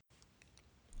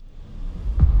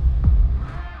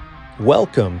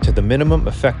Welcome to the Minimum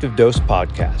Effective Dose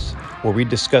podcast, where we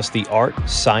discuss the art,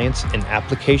 science, and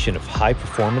application of high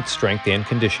performance strength and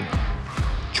conditioning.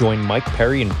 Join Mike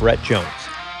Perry and Brett Jones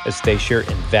as they share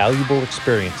invaluable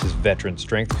experience as veteran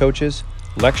strength coaches,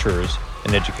 lecturers,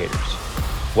 and educators.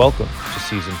 Welcome to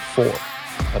season 4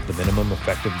 of the Minimum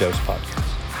Effective Dose podcast.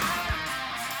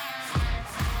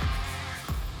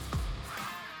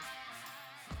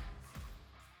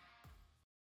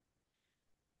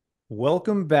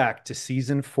 Welcome back to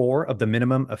season 4 of the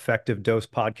Minimum Effective Dose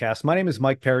podcast. My name is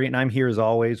Mike Perry, and I'm here as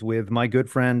always with my good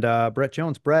friend, Brett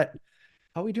Jones. Brett,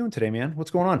 how are we doing today, man?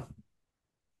 What's going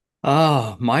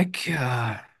on? Mike,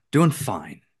 doing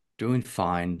fine. Doing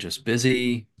fine. Just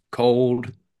busy,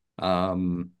 cold.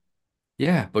 Um,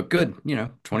 yeah, but good.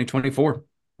 2024.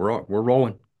 We're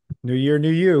rolling. New year, new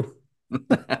you.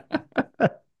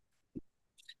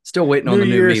 Still waiting on New the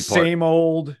new year, me part. same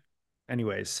old.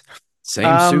 Anyways,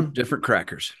 Same soup, um, different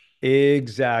crackers.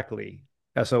 exactly.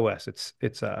 SOS.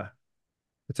 It's a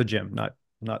gym,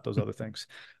 not those other things.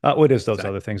 What is those other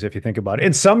Exactly. things if you think about it?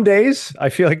 And some days I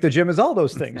feel like the gym is all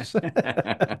those things.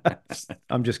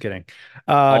 I'm just kidding.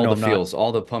 All No, the I'm not. feels,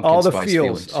 all the pumpkin All the spice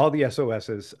feels, feelings. all the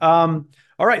SOSs.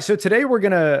 All right, so today we're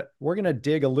gonna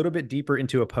dig a little bit deeper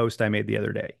into a post I made the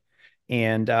other day,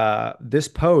 and this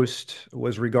post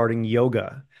was regarding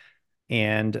yoga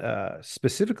and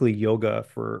specifically yoga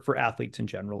for athletes in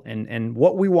general. And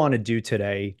what we want to do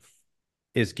today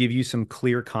is give you some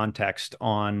clear context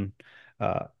on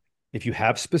uh, if you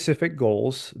have specific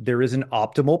goals, there is an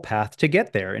optimal path to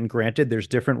get there. And granted, there's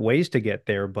different ways to get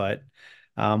there, but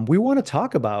we want to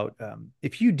talk about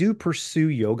if you do pursue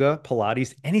yoga,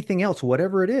 Pilates, anything else,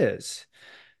 whatever it is,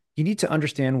 you need to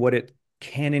understand what it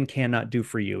can and cannot do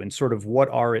for you and sort of what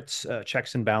are its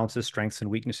checks and balances, strengths and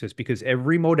weaknesses, because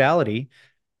every modality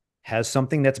has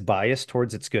something that's biased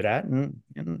towards it's good at and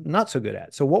not so good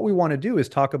at. So what we want to do is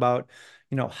talk about,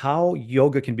 how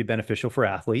yoga can be beneficial for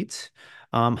athletes,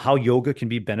 how yoga can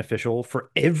be beneficial for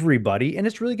everybody, and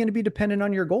it's really going to be dependent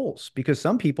on your goals because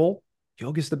some people,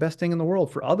 yoga is the best thing in the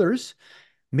world. For others,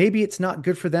 maybe it's not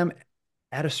good for them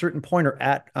at a certain point or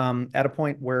at a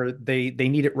point where they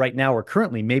need it right now or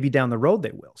currently. Maybe down the road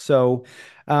they will. So,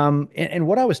 and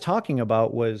what I was talking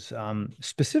about was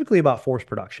specifically about force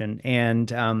production,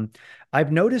 and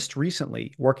I've noticed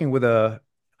recently working with a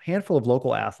handful of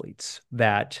local athletes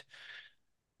that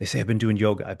they say I've been doing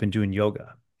yoga, I've been doing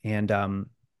yoga, and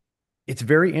it's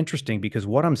very interesting because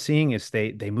what I'm seeing is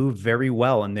they move very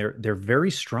well and they're very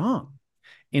strong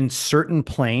in certain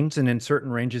planes and in certain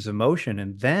ranges of motion.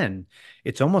 And then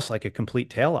it's almost like a complete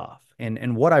tail off.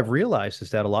 And what I've realized is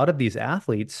that a lot of these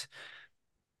athletes,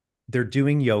 they're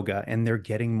doing yoga and they're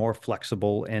getting more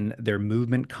flexible and their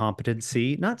movement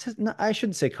competency, I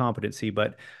shouldn't say competency,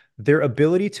 but their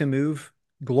ability to move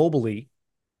globally,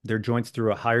 their joints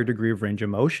through a higher degree of range of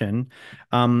motion,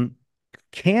 um,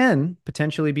 can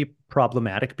potentially be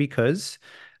problematic because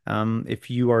if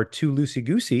you are too loosey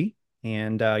goosey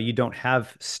and you don't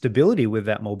have stability with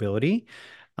that mobility,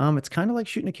 it's kind of like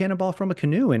shooting a cannonball from a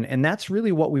canoe. And that's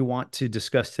really what we want to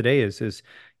discuss today is,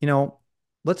 you know,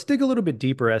 let's dig a little bit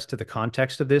deeper as to the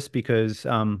context of this because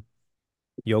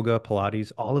yoga,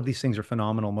 Pilates, all of these things are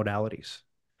phenomenal modalities.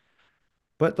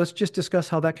 But let's just discuss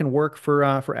how that can work for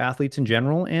athletes in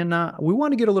general. And we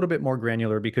want to get a little bit more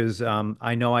granular because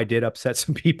I know I did upset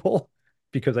some people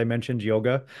because I mentioned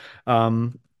yoga.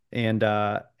 And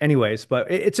anyways,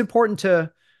 but it's important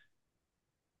to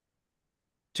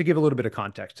give a little bit of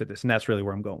context to this, and that's really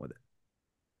where I'm going with it.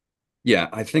 Yeah,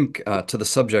 I think to the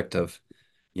subject of,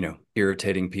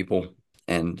 irritating people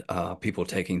and people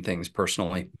taking things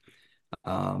personally.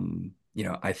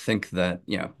 I think that,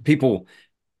 people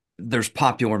there's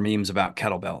popular memes about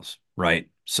kettlebells, right?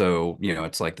 So,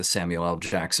 it's like the Samuel L.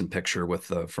 Jackson picture with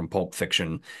the from Pulp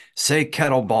Fiction, say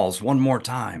kettlebells one more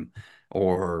time.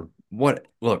 Or what?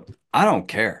 Look, I don't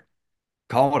care.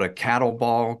 Call it a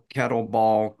kettleball,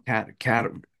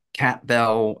 cat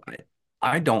bell.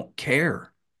 I don't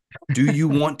care. Do you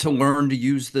want to learn to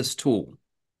use this tool?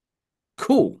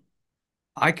 Cool.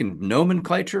 I can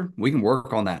nomenclature. We can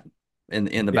work on that in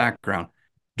the Yeah. background.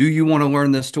 Do you want to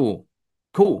learn this tool?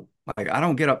 Cool. Like I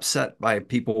don't get upset by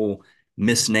people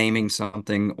misnaming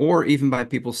something or even by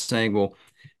people saying, well,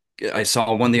 I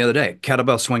saw one the other day.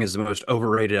 Kettlebell swing is the most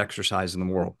overrated exercise in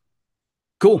the world.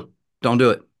 Cool. Don't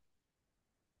do it.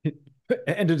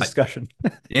 End of I, discussion.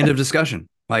 End of discussion.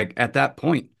 Like at that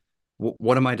point,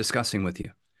 what am I discussing with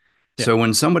you? Yeah. So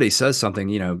when somebody says something,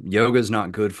 yoga is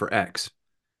not good for X.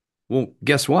 Well,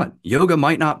 guess what? Yoga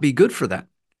might not be good for that.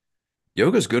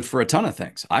 Yoga is good for a ton of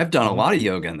things. I've done a Mhm. lot of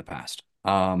yoga in the past.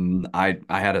 I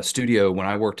had a studio when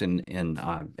I worked in and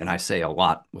I say a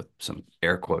lot with some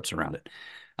air quotes around it.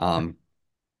 Um,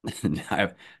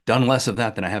 I've done less of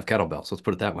that than I have kettlebells. Let's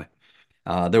put it that way.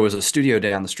 There was a studio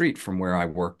down the street from where I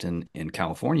worked in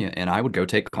California, and I would go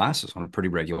take classes on a pretty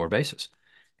regular basis.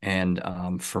 And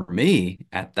for me,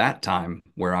 at that time,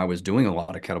 where I was doing a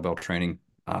lot of kettlebell training,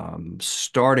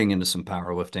 starting into some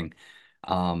powerlifting,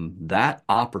 that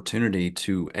opportunity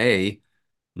to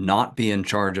not be in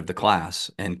charge of the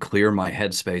class and clear my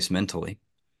headspace mentally,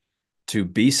 to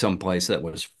be someplace that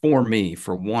was for me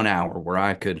for 1 hour where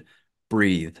I could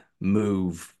breathe,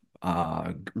 move,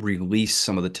 release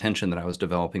some of the tension that I was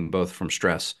developing both from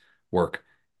stress, work,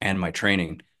 and my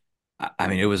training. I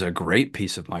mean, it was a great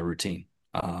piece of my routine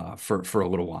for a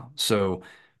little while. So,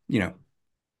 you know,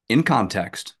 in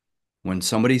context, when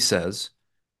somebody says,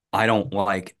 "I don't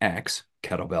like X,"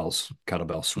 kettlebells,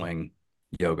 kettlebell swing,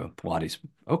 yoga, Pilates,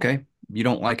 okay, you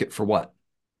don't like it for what?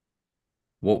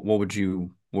 What would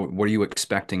you what are you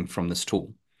expecting from this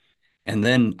tool? And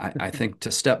then I think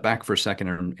to step back for a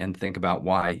second and think about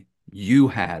why you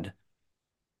had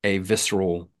a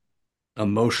visceral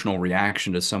emotional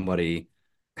reaction to somebody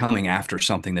coming after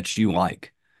something that you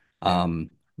like. Yeah.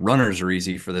 Runners are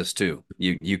easy for this too.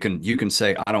 You can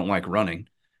say I don't like running,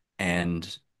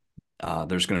 and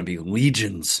there's going to be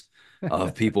legions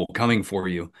of people coming for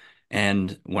you.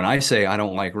 And when I say I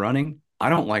don't like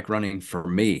running for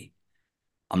me.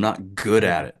 I'm not good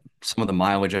at Yeah. it. Some of the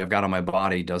mileage I've got on my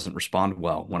body doesn't respond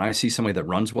well. When I see somebody that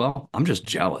runs well, I'm just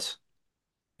jealous.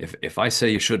 If I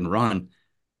say you shouldn't run,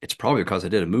 it's probably because I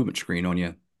did a movement screen on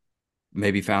you,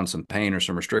 maybe found some pain or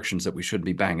some restrictions that we shouldn't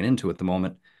be banging into at the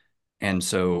moment. And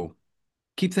so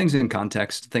keep things in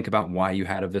context, think about why you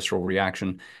had a visceral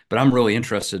reaction. But I'm really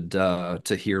interested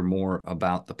to hear more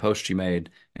about the post you made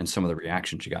and some of the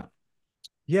reactions you got.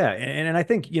 Yeah, and I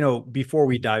think, before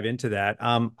we dive into that,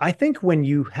 I think when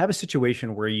you have a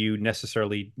situation where you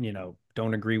necessarily,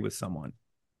 don't agree with someone,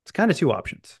 it's kind of two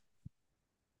options.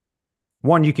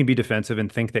 One, you can be defensive and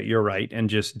think that you're right and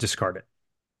just discard it.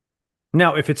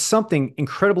 Now, if it's something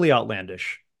incredibly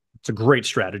outlandish, it's a great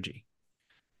strategy.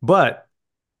 But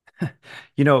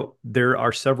there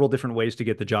are several different ways to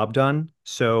get the job done.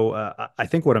 So I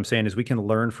think what I'm saying is we can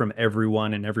learn from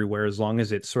everyone and everywhere as long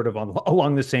as it's sort of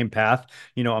along the same path.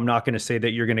 I'm not going to say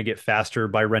that you're going to get faster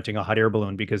by renting a hot air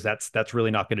balloon because that's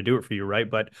really not going to do it for you, right?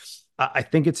 But I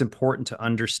think it's important to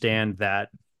understand that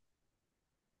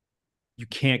you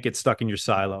can't get stuck in your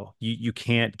silo. You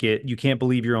can't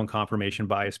believe your own confirmation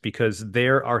bias because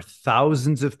there are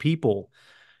thousands of people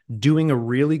doing a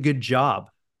really good job,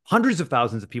 hundreds of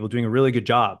thousands of people doing a really good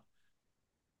job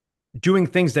doing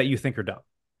things that you think are dumb.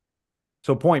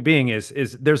 So point being is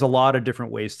there's a lot of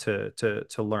different ways to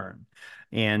learn.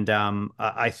 And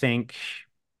I think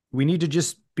we need to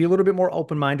just be a little bit more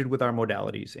open-minded with our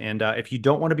modalities. And if you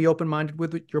don't want to be open-minded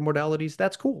with your modalities,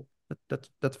 that's cool.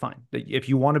 That's fine. If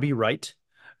you want to be right,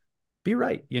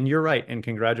 and you're right, and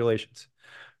congratulations.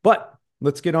 But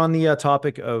let's get on the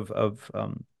topic of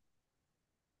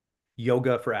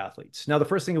yoga for athletes. Now, the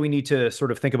first thing we need to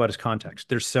sort of think about is context.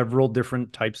 There's several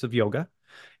different types of yoga,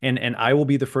 and I will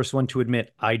be the first one to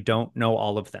admit I don't know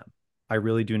all of them. I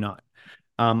really do not.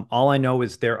 All I know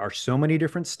is there are so many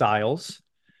different styles,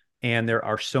 and there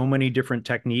are so many different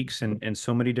techniques and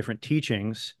so many different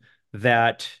teachings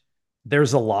that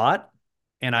there's a lot,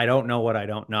 and I don't know what I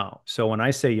don't know. So when I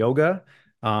say yoga,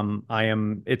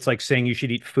 it's like saying you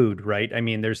should eat food, right? I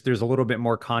mean, there's a little bit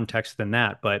more context than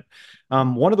that. But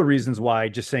one of the reasons why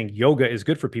just saying yoga is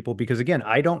good for people, because again,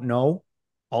 I don't know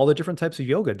all the different types of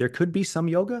yoga. There could be some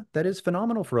yoga that is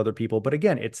phenomenal for other people, but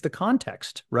again, it's the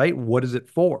context, right? What is it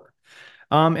for?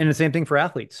 And the same thing for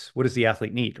athletes. What does the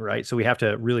athlete need, right? So we have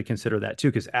to really consider that too,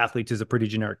 because athletes is a pretty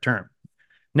generic term.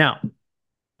 Now,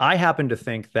 I happen to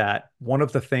think that one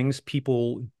of the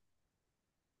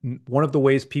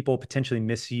ways people potentially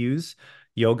misuse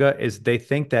yoga is they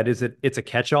think that it's a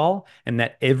catch-all and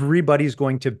that everybody's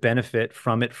going to benefit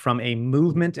from it from a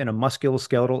movement and a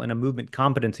musculoskeletal and a movement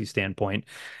competency standpoint.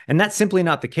 And that's simply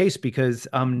not the case because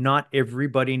not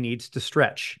everybody needs to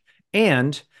stretch.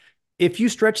 And if you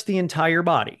stretch the entire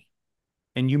body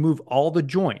and you move all the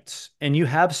joints and you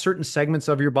have certain segments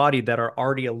of your body that are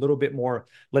already a little bit more,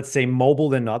 let's say, mobile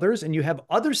than others, and you have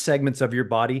other segments of your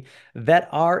body that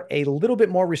are a little bit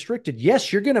more restricted,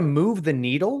 yes, you're going to move the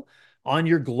needle on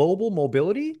your global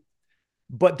mobility,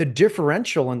 but the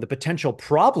differential and the potential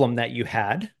problem that you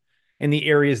had in the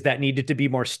areas that needed to be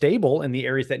more stable and the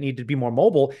areas that needed to be more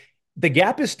mobile, the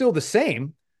gap is still the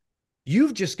same.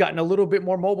 You've just gotten a little bit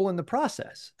more mobile in the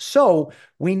process. So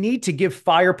we need to give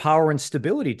firepower and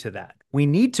stability to that. We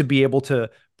need to be able to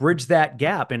bridge that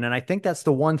gap. And I think that's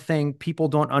the one thing people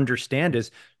don't understand is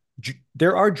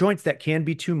there are joints that can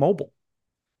be too mobile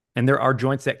and there are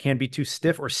joints that can be too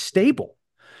stiff or stable.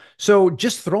 So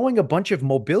just throwing a bunch of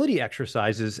mobility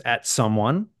exercises at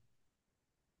someone,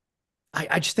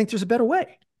 I just think there's a better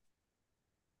way.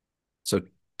 So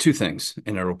two things,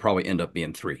 and it'll probably end up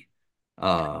being three.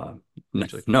 Uh, no,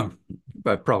 Actually, no,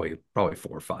 but probably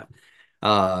four or five.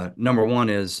 Number one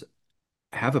is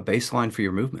have a baseline for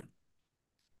your movement.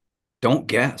 Don't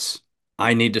guess.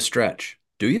 I need to stretch.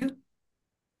 Do you?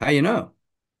 How you know?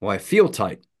 Well, I feel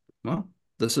tight. Well,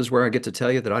 this is where I get to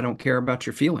tell you that I don't care about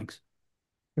your feelings.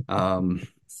 Um,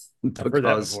 I've heard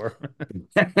that because before.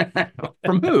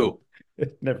 from who?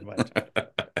 Never mind.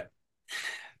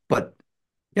 But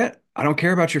yeah, I don't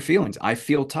care about your feelings. I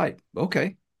feel tight.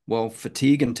 Okay. Well,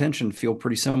 fatigue and tension feel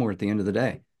pretty similar at the end of the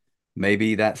day.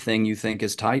 Maybe that thing you think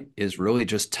is tight is really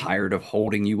just tired of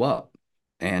holding you up.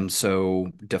 And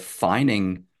so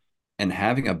defining and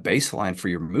having a baseline for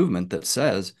your movement that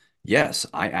says, yes,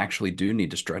 I actually do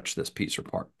need to stretch this piece or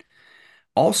part.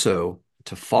 Also,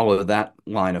 to follow that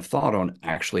line of thought on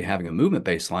actually having a movement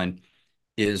baseline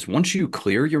is once you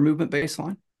clear your movement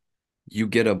baseline, you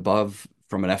get above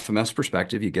from an FMS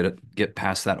perspective, you get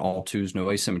past that all twos, no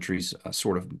asymmetries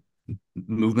sort of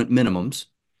movement minimums.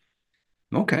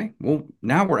 Okay, well,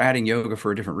 now we're adding yoga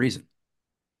for a different reason.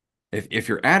 If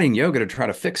you're adding yoga to try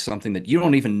to fix something that you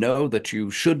don't even know that you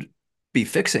should be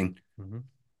fixing, Mm-hmm.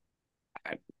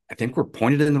 I think we're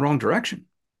pointed in the wrong direction.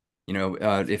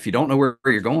 If you don't know where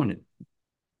you're going,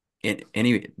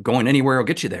 going anywhere will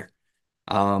get you there.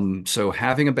 So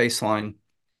having a baseline,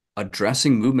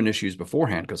 addressing movement issues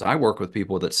beforehand, because I work with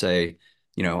people that say,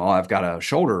 oh, I've got a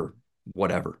shoulder,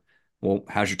 whatever. Well,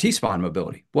 how's your T-spine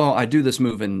mobility? Well, I do this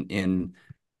move in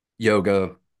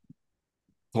yoga,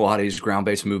 Pilates,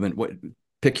 ground-based movement.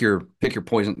 Pick your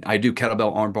poison. I do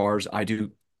kettlebell arm bars. I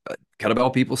do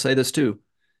kettlebell. People say this too.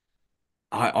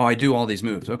 I do all these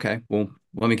moves. Okay, well,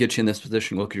 let me get you in this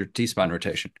position. Look at your T-spine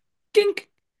rotation. Gink.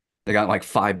 They got like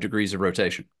 5 degrees of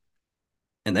rotation,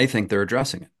 and they think they're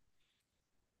addressing it.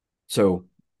 So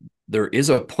there is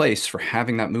a place for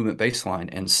having that movement baseline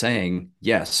and saying,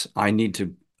 yes, I need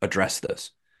to address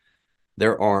this.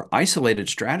 There are isolated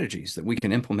strategies that we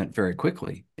can implement very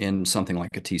quickly in something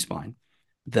like a T-spine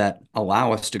that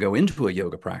allow us to go into a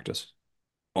yoga practice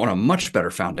on a much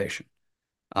better foundation.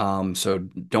 So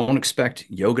don't expect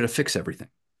yoga to fix everything.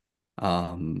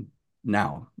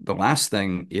 Now, the last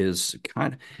thing is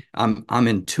I'm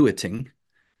intuiting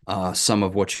some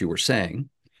of what you were saying.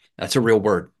 That's a real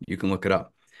word. You can look it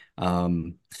up.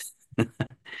 Um,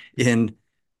 in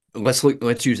let's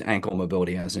use ankle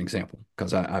mobility as an example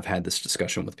because I've had this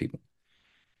discussion with people.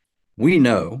 We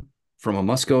know from a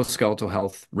musculoskeletal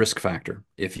health risk factor,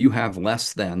 if you have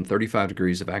less than 35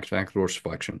 degrees of active ankle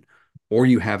dorsiflexion, or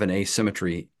you have an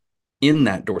asymmetry in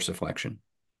that dorsiflexion,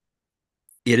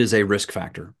 it is a risk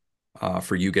factor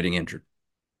for you getting injured.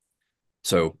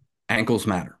 So ankles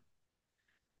matter.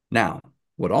 Now,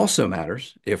 what also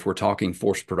matters if we're talking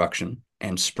force production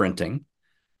and sprinting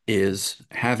is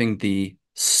having the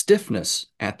stiffness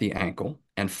at the ankle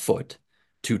and foot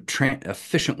to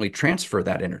efficiently transfer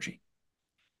that energy.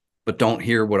 But don't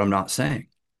hear what I'm not saying.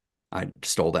 I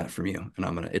stole that from you,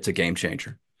 and it's a game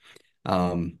changer.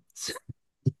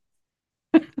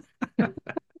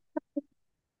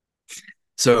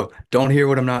 So don't hear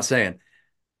what I'm not saying.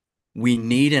 We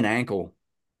need an ankle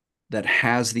that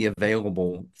has the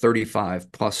available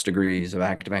 35 plus degrees of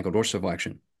active ankle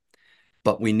dorsiflexion,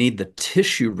 but we need the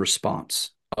tissue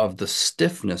response of the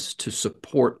stiffness to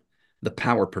support the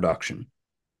power production.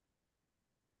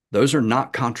 Those are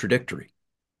not contradictory.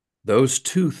 Those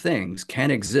two things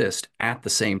can exist at the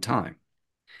same time.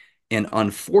 And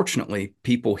unfortunately,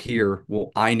 people hear,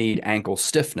 well, I need ankle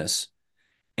stiffness,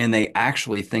 and they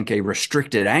actually think a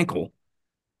restricted ankle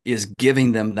is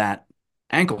giving them that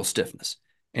ankle stiffness.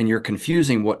 And you're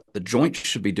confusing what the joint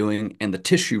should be doing and the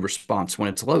tissue response when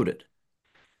it's loaded.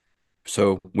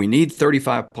 So we need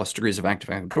 35 plus degrees of active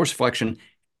ankle dorsiflexion,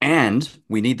 and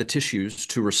we need the tissues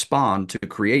to respond to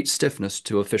create stiffness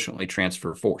to efficiently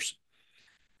transfer force.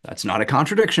 That's not a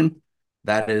contradiction.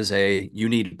 That is you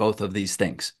need both of these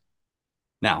things.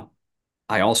 Now,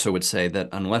 I also would say that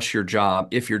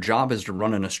if your job is to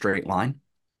run in a straight line,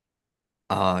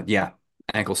 yeah,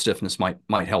 ankle stiffness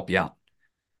might help you out.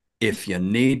 If you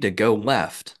need to go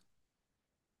left,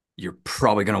 you're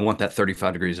probably going to want that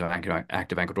 35 degrees of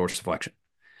active ankle dorsiflexion.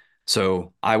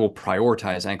 So I will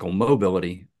prioritize ankle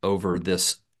mobility over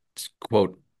this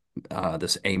quote,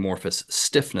 this amorphous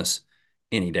stiffness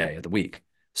any day of the week.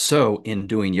 So in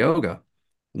doing yoga,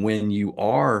 when you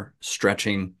are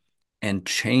stretching and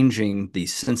changing the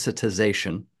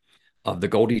sensitization of the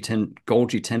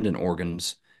Golgi tendon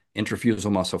organs,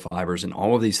 intrafusal muscle fibers, and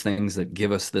all of these things that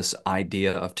give us this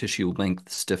idea of tissue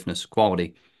length, stiffness,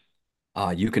 quality,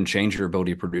 you can change your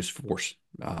ability to produce force.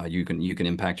 You can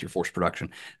impact your force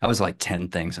production. That was like 10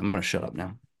 things. I'm going to shut up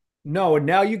now. No, and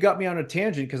now you got me on a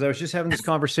tangent because I was just having this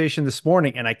conversation this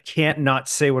morning and I can't not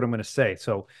say what I'm going to say.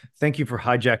 So thank you for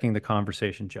hijacking the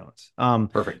conversation, Jones.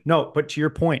 Perfect. No, but to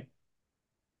your point,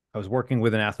 I was working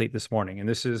with an athlete this morning, and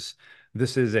this is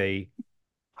a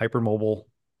hypermobile,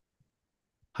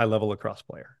 high level lacrosse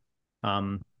player.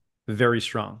 Um, very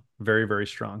strong, very, very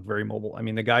strong, very mobile. I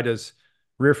mean, the guy does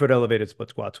rear foot elevated split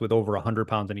squats with over 100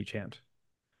 pounds in each hand.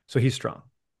 So he's strong.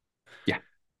 Yeah.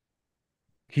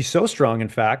 He's so strong, in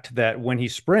fact, that when he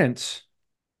sprints,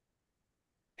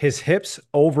 his hips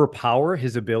overpower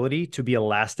his ability to be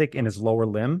elastic in his lower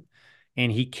limb,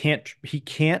 and he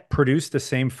can't produce the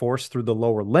same force through the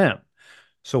lower limb.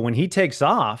 So when he takes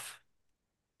off,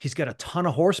 he's got a ton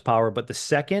of horsepower, but the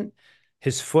second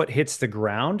his foot hits the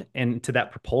ground and to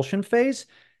that propulsion phase,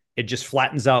 it just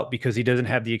flattens out because he doesn't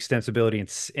have the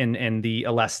extensibility and the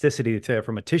elasticity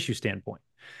from a tissue standpoint.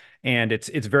 And it's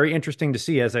very interesting to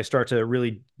see as I start to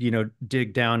really,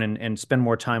 dig down and spend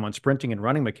more time on sprinting and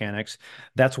running mechanics.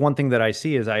 That's one thing that I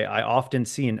see is I often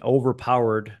see an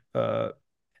overpowered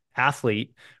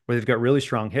athlete where they've got really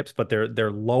strong hips, but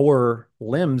their lower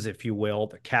limbs, if you will,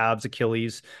 the calves,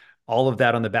 Achilles, all of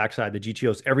that on the backside, the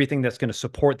GTOs, everything that's going to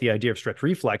support the idea of stretch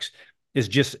reflex is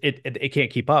just it can't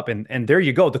keep up. And there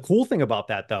you go. The cool thing about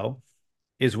that though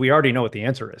is we already know what the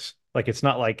answer is. Like it's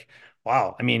not like,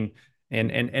 wow, I mean,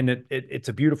 it's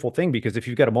a beautiful thing because if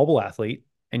you've got a mobile athlete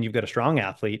and you've got a strong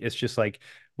athlete, it's just like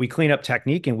we clean up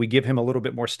technique and we give him a little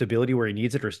bit more stability where he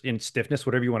needs it or in stiffness,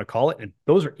 whatever you want to call it. And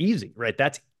those are easy, right?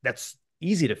 That's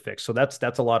easy to fix. So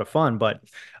that's a lot of fun. But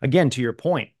again, to your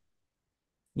point,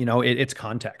 it's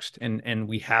context and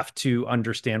we have to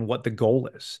understand what the goal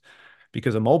is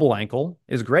because a mobile ankle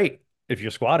is great if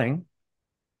you're squatting.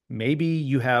 Maybe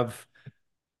you have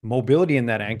mobility in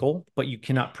that ankle, but you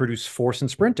cannot produce force in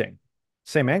sprinting.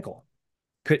 Same ankle.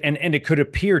 And it could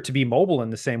appear to be mobile in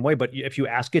the same way, but if you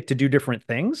ask it to do different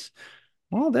things,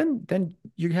 well, then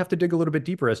you have to dig a little bit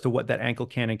deeper as to what that ankle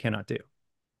can and cannot do.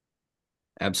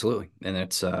 Absolutely. And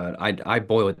it's I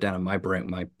boil it down in my brain,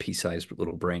 my pea-sized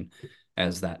little brain,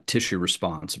 as that tissue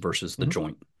response versus the Mhm.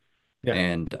 joint. Yeah.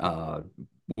 And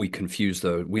we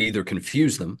either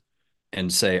confuse them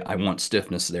and say, I want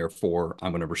stiffness, therefore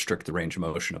I'm going to restrict the range of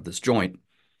motion of this joint,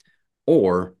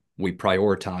 or we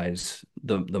prioritize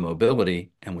the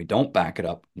mobility and we don't back it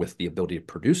up with the ability to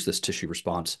produce this tissue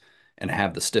response and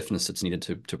have the stiffness that's needed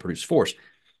to produce force.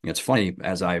 It's funny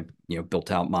as I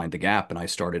built out Mind the Gap and I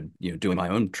started doing my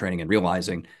own training and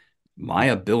realizing my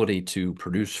ability to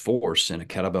produce force in a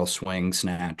kettlebell swing,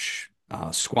 snatch,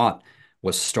 squat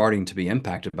was starting to be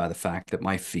impacted by the fact that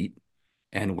my feet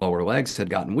and lower legs had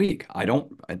gotten weak. I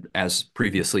don't, as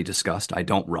previously discussed, I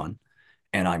don't run,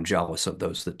 and I'm jealous of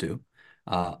those that do.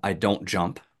 I don't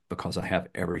jump because I have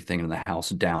everything in the house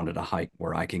down at a height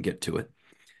where I can get to it,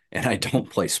 and I don't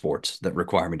play sports that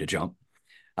require me to jump.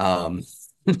 Um,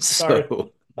 Sorry.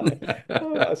 so,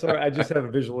 Oh, sorry. I just have a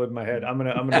visual in my head. I'm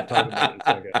gonna talk about it in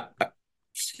a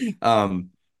second. um,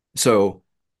 so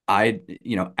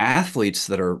athletes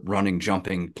that are running,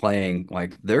 jumping, playing,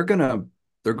 like they're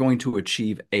going to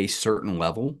achieve a certain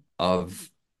level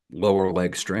of lower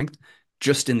leg strength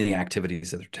just in the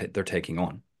activities that they're taking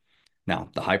on. Now,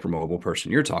 the hypermobile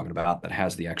person you're talking about that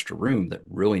has the extra room that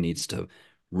really needs to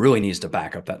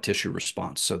back up that tissue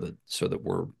response so that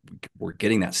we're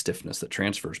getting that stiffness that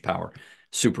transfers power.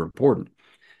 Super important.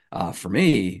 For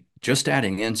me, just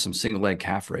adding in some single leg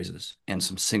calf raises and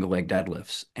some single leg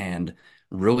deadlifts and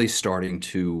really starting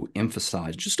to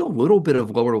emphasize just a little bit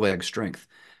of lower leg strength.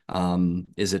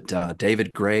 Is it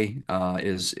David Gray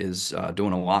is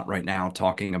doing a lot right now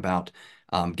talking about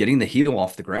getting the heel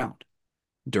off the ground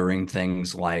during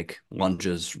things like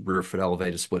lunges, rear foot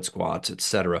elevated split squats,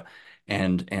 etc.,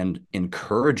 and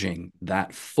encouraging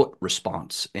that foot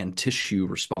response and tissue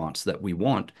response that we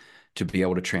want to be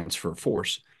able to transfer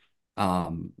force.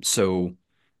 So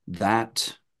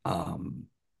that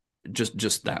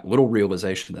just that little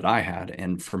realization that I had,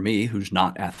 and for me, who's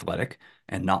not athletic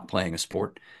and not playing a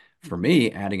sport, for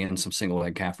me, adding in some single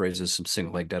leg calf raises, some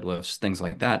single leg deadlifts, things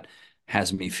like that,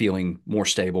 has me feeling more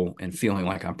stable and feeling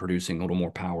like I'm producing a little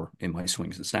more power in my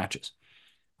swings and snatches.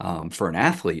 For an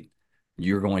athlete,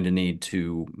 you're going to need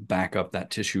to back up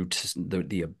that tissue,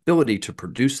 the ability to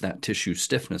produce that tissue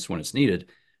stiffness when it's needed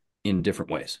in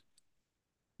different ways.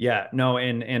 Yeah, no,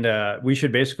 and we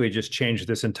should basically just change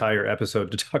this entire episode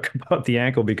to talk about the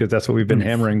ankle because that's what we've been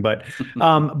hammering. But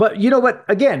you know what?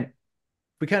 Again,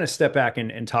 we kind of step back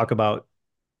and talk about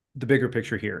the bigger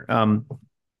picture here.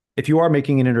 If you are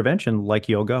making an intervention like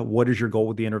yoga, what is your goal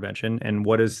with the intervention, and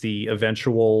what is the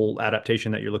eventual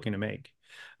adaptation that you're looking to make?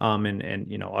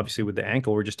 And obviously with the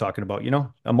ankle, we're just talking about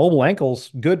a mobile ankle's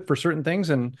good for certain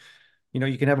things, and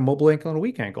you can have a mobile ankle and a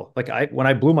weak ankle. Like when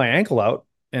I blew my ankle out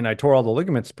and I tore all the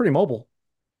ligaments, it's pretty mobile.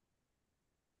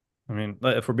 I mean,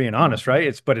 if we're being honest, right?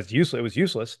 It's useless. It was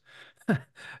useless.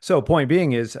 So point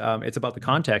being is it's about the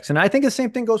context. And I think the same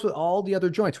thing goes with all the other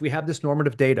joints. We have this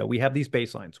normative data. We have these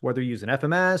baselines, whether you use an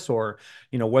FMS or,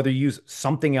 whether you use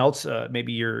something else,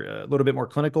 maybe you're a little bit more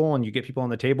clinical and you get people on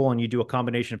the table and you do a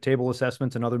combination of table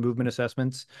assessments and other movement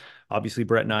assessments. Obviously,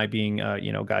 Brett and I being,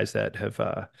 guys that have,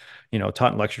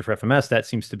 taught and lectured for FMS, that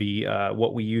seems to be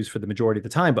what we use for the majority of the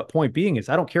time. But point being is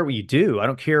I don't care what you do. I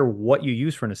don't care what you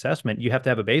use for an assessment. You have to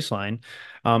have a baseline.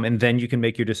 And then you can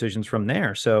make your decisions from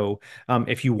there. So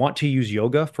if you want to use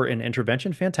yoga for an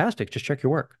intervention, fantastic. Just check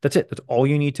your work. That's it. That's all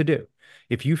you need to do.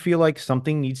 If you feel like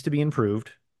something needs to be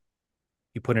improved,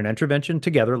 you put an intervention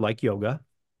together like yoga,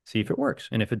 see if it works.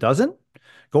 And if it doesn't,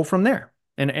 go from there.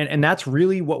 And that's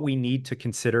really what we need to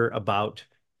consider about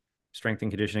strength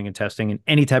and conditioning and testing and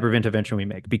any type of intervention we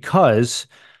make, because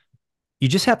you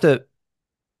just have to,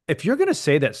 if you're going to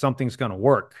say that something's going to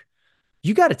work,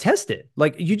 you got to test it.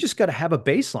 Like you just got to have a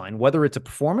baseline, whether it's a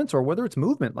performance or whether it's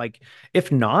movement. Like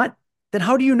if not, then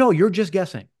how do you know? You're just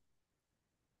guessing.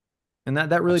 And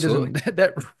that really Absolutely. doesn't,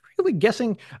 that really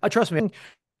guessing, trust me,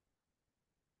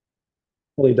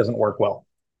 really doesn't work well.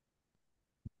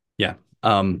 Yeah.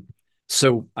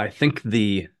 So I think have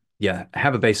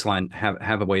a baseline,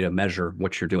 have a way to measure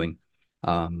what you're doing,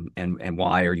 and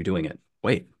why are you doing it?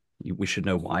 Wait, we should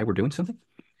know why we're doing something.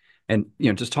 And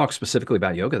just talk specifically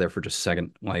about yoga there for just a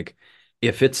second. Like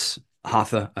if it's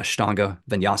hatha, ashtanga,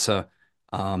 vinyasa,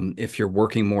 if you're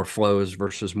working more flows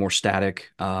versus more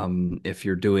static, if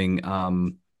you're doing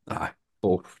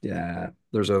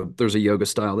there's a yoga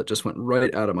style that just went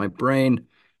right out of my brain,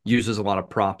 uses a lot of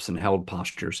props and held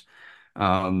postures.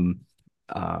 Um,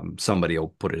 Somebody will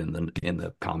put it in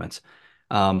the comments.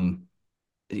 Um,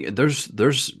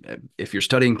 there's if you're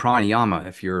studying pranayama,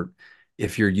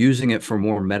 if you're using it for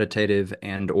more meditative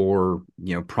and or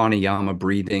pranayama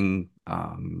breathing,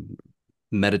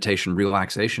 meditation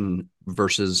relaxation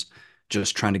versus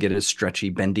just trying to get as stretchy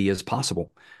bendy as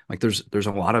possible, like there's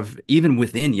a lot of, even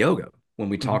within yoga, when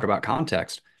we talk about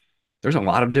context, there's a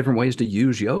lot of different ways to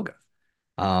use yoga.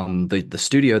 The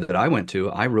studio that I went to,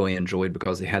 I really enjoyed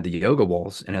because they had the yoga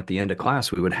walls, and at the end of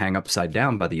class, we would hang upside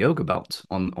down by the yoga belts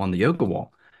on the yoga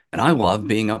wall, and I love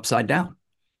being upside down.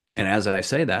 And as I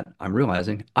say that, I'm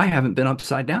realizing I haven't been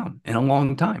upside down in a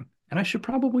long time, and I should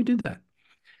probably do that.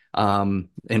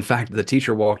 In fact, the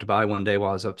teacher walked by one day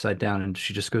while I was upside down, and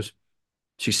she just goes,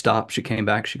 she stopped, she came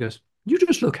back, she goes, "You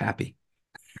just look happy."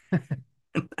 I'm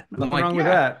Nothing like, wrong with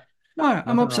 "Yeah, that. no, I'm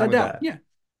Nothing wrong upside with down. that. Yeah."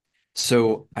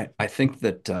 So I think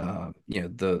that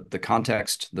the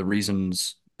context, the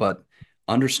reasons, but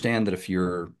understand that if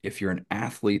you're an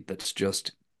athlete that's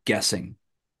just guessing,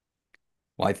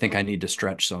 well, I think I need to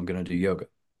stretch, so I'm going to do yoga.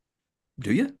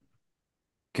 Do you?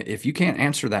 If you can't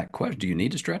answer that question, do you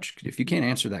need to stretch? If you can't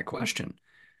answer that question,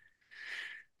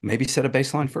 maybe set a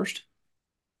baseline first.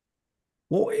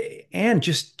 Well, and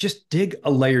just dig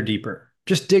a layer deeper.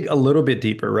 Just dig a little bit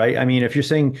deeper, right? I mean, if you're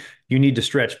saying you need to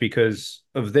stretch because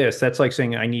of this, that's like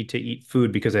saying I need to eat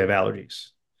food because I have allergies.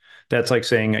 That's like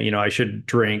saying, I should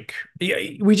drink. Yeah,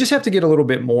 we just have to get a little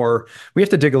bit more. We have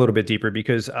to dig a little bit deeper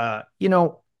because,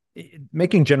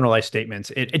 making generalized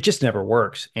statements, it just never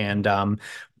works. And,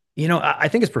 I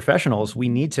think as professionals, we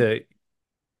need to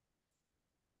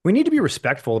be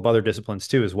respectful of other disciplines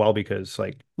too, as well, because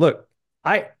like, look,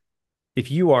 I,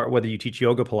 if you are, whether you teach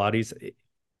yoga, Pilates,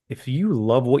 if you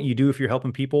love what you do, if you're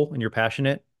helping people and you're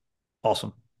passionate,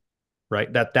 awesome. Right.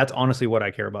 That's honestly what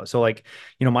I care about. So like,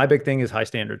 my big thing is high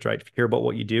standards, right? If you care about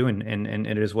what you do and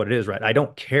it is what it is, right? I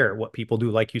don't care what people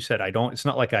do. Like you said, it's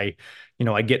not like I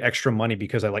get extra money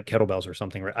because I like kettlebells or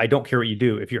something, right? I don't care what you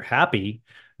do. If you're happy,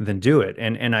 then do it.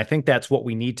 And I think that's what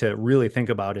we need to really think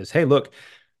about is, hey, look,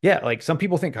 yeah, like some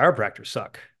people think chiropractors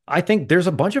suck. I think there's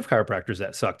a bunch of chiropractors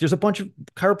that suck. There's a bunch of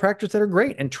chiropractors that are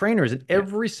great, and trainers in Yeah.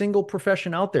 every single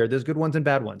profession out there. There's good ones and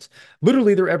bad ones.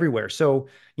 Literally, they're everywhere. So,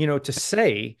 to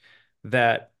say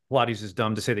that Pilates is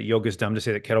dumb, to say that yoga is dumb, to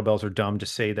say that kettlebells are dumb, to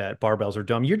say that barbells are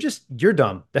dumb, you're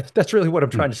dumb. That's really what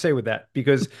I'm trying to say with that,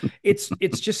 because it's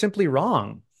just simply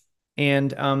wrong.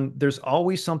 And there's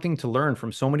always something to learn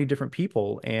from so many different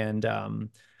people. And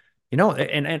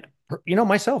and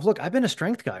Myself, look, I've been a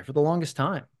strength guy for the longest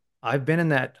time. I've been in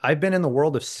the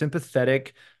world of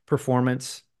sympathetic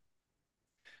performance.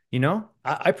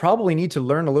 I probably need to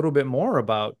learn a little bit more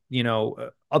about,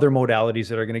 other modalities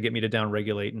that are going to get me to down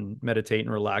regulate and meditate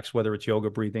and relax, whether it's yoga,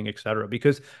 breathing, et cetera,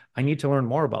 because I need to learn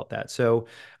more about that. So,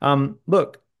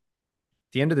 look, at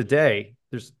the end of the day,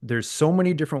 there's so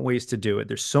many different ways to do it.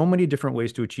 There's so many different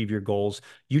ways to achieve your goals.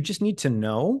 You just need to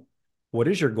know what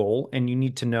is your goal, and you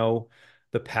need to know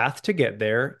the path to get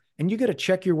there. And you got to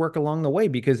check your work along the way,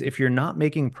 because if you're not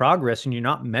making progress and you're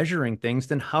not measuring things,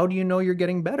 then how do you know you're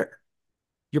getting better?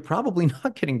 You're probably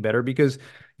not getting better, because,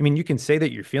 I mean, you can say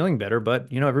that you're feeling better, but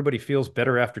everybody feels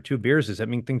better after 2 beers. Does that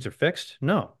mean things are fixed?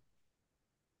 No.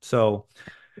 So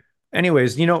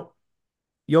anyways,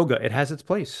 yoga, it has its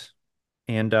place.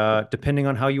 And depending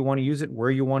on how you want to use it,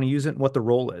 where you want to use it, and what the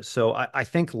role is. So I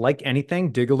think, like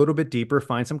anything, dig a little bit deeper,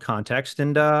 find some context,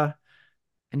 and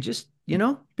just, be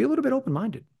a little bit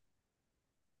open-minded.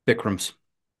 Bikram's.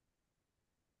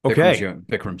 Okay.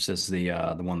 Bikram's is the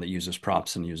one that uses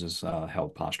props and uses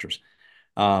held postures.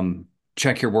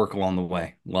 Check your work along the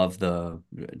way. Love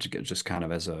just kind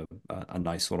of as a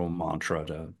nice little mantra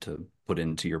to put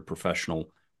into your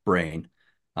professional brain.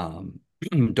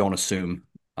 Don't assume,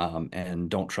 and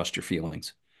don't trust your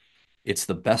feelings. It's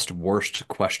the best worst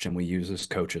question we use as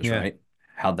coaches, Yeah. right?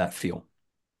 How'd that feel?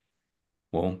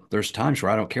 Well, there's times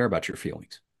where I don't care about your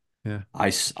feelings. Yeah.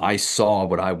 I saw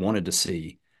what I wanted to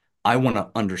see. I want to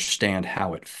understand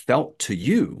how it felt to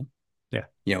you.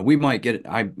 Yeah. We might get it.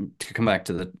 To come back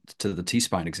to the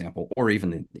T-spine example, or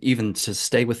even to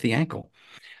stay with the ankle.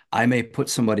 I may put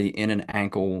somebody in an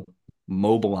ankle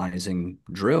mobilizing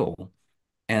drill,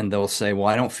 and they'll say, well,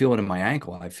 I don't feel it in my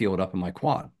ankle. I feel it up in my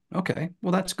quad. Okay,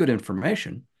 well, that's good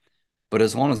information. But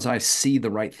as long as I see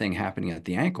the right thing happening at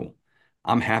the ankle,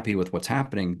 I'm happy with what's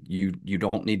happening. You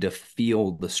don't need to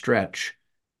feel the stretch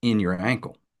in your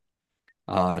ankle.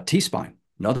 T-spine,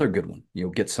 another good one. You'll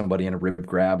get somebody in a rib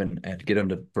grab and get them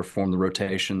to perform the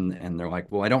rotation, and they're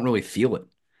like, well, I don't really feel it.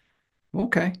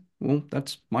 Okay, well,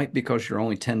 that's might because you're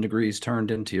only 10 degrees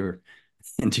turned into your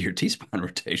T-spine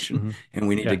rotation, Mm-hmm. and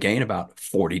we need Yeah. to gain about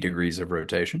 40 degrees of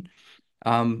rotation.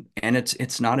 And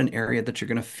it's not an area that you're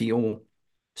going to feel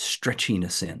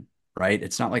stretchiness in, right?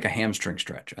 It's not like a hamstring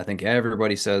stretch. I think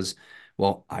everybody says,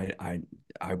 well, I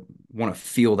want to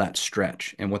feel that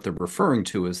stretch. And what they're referring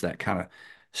to is that kind of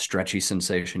stretchy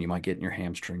sensation you might get in your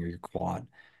hamstring or your quad.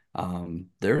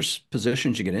 There's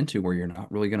positions you get into where you're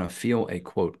not really going to feel a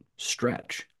quote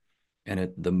stretch,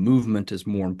 and the movement is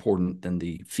more important than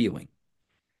the feeling.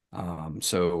 And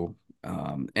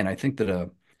I think that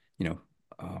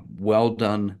well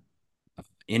done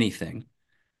anything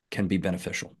can be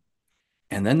beneficial.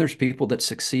 And then there's people that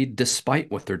succeed despite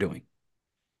what they're doing.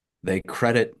 They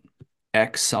credit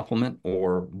X supplement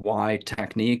or Y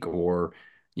technique or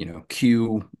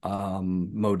Q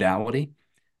modality.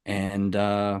 And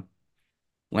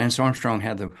Lance Armstrong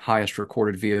had the highest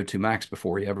recorded VO2 max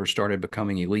before he ever started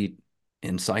becoming elite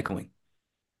in cycling.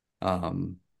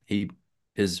 He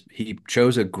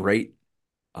chose a great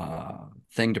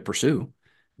thing to pursue,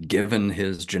 given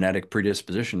his genetic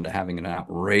predisposition to having an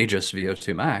outrageous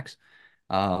VO2 max.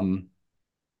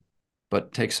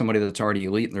 But take somebody that's already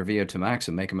elite in their VO2 max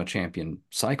and make them a champion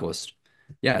cyclist.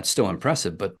 Yeah, it's still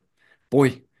impressive, but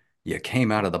boy, you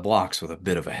came out of the blocks with a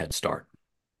bit of a head start.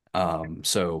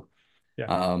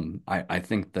 Yeah. I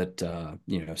think that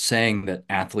saying that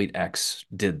athlete X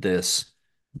did this,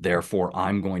 therefore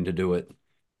I'm going to do it.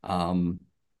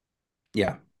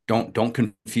 Yeah, don't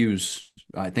confuse.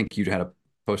 I think you had a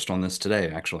post on this today,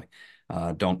 actually.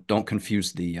 Don't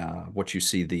confuse the what you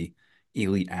see the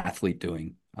elite athlete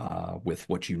doing with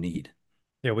what you need.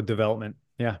 Yeah. With development.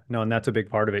 Yeah. No, and that's a big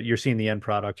part of it. You're seeing the end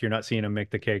product. You're not seeing them make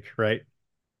the cake, right?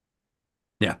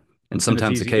 Yeah, and And it's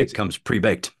sometimes the easy. cake comes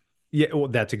pre-baked. Yeah, well,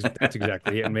 that's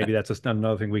exactly it. And maybe that's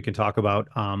another thing we can talk about,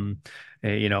 on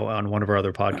one of our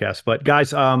other podcasts. But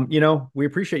guys, we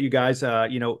appreciate you guys,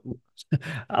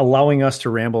 allowing us to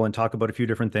ramble and talk about a few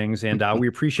different things, and we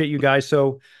appreciate you guys.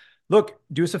 So, look,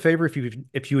 do us a favor,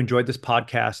 if you enjoyed this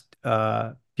podcast,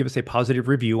 give us a positive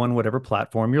review on whatever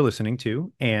platform you're listening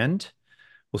to, and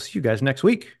we'll see you guys next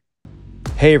week.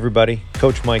 Hey, everybody,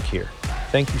 Coach Mike here.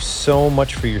 Thank you so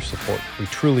much for your support. We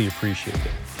truly appreciate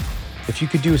it. If you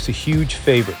could do us a huge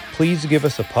favor, please give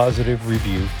us a positive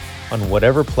review on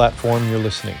whatever platform you're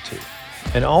listening to.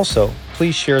 And also,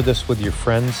 please share this with your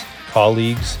friends,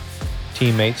 colleagues,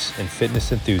 teammates, and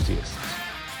fitness enthusiasts.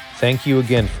 Thank you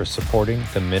again for supporting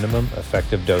the Minimum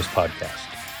Effective Dose podcast.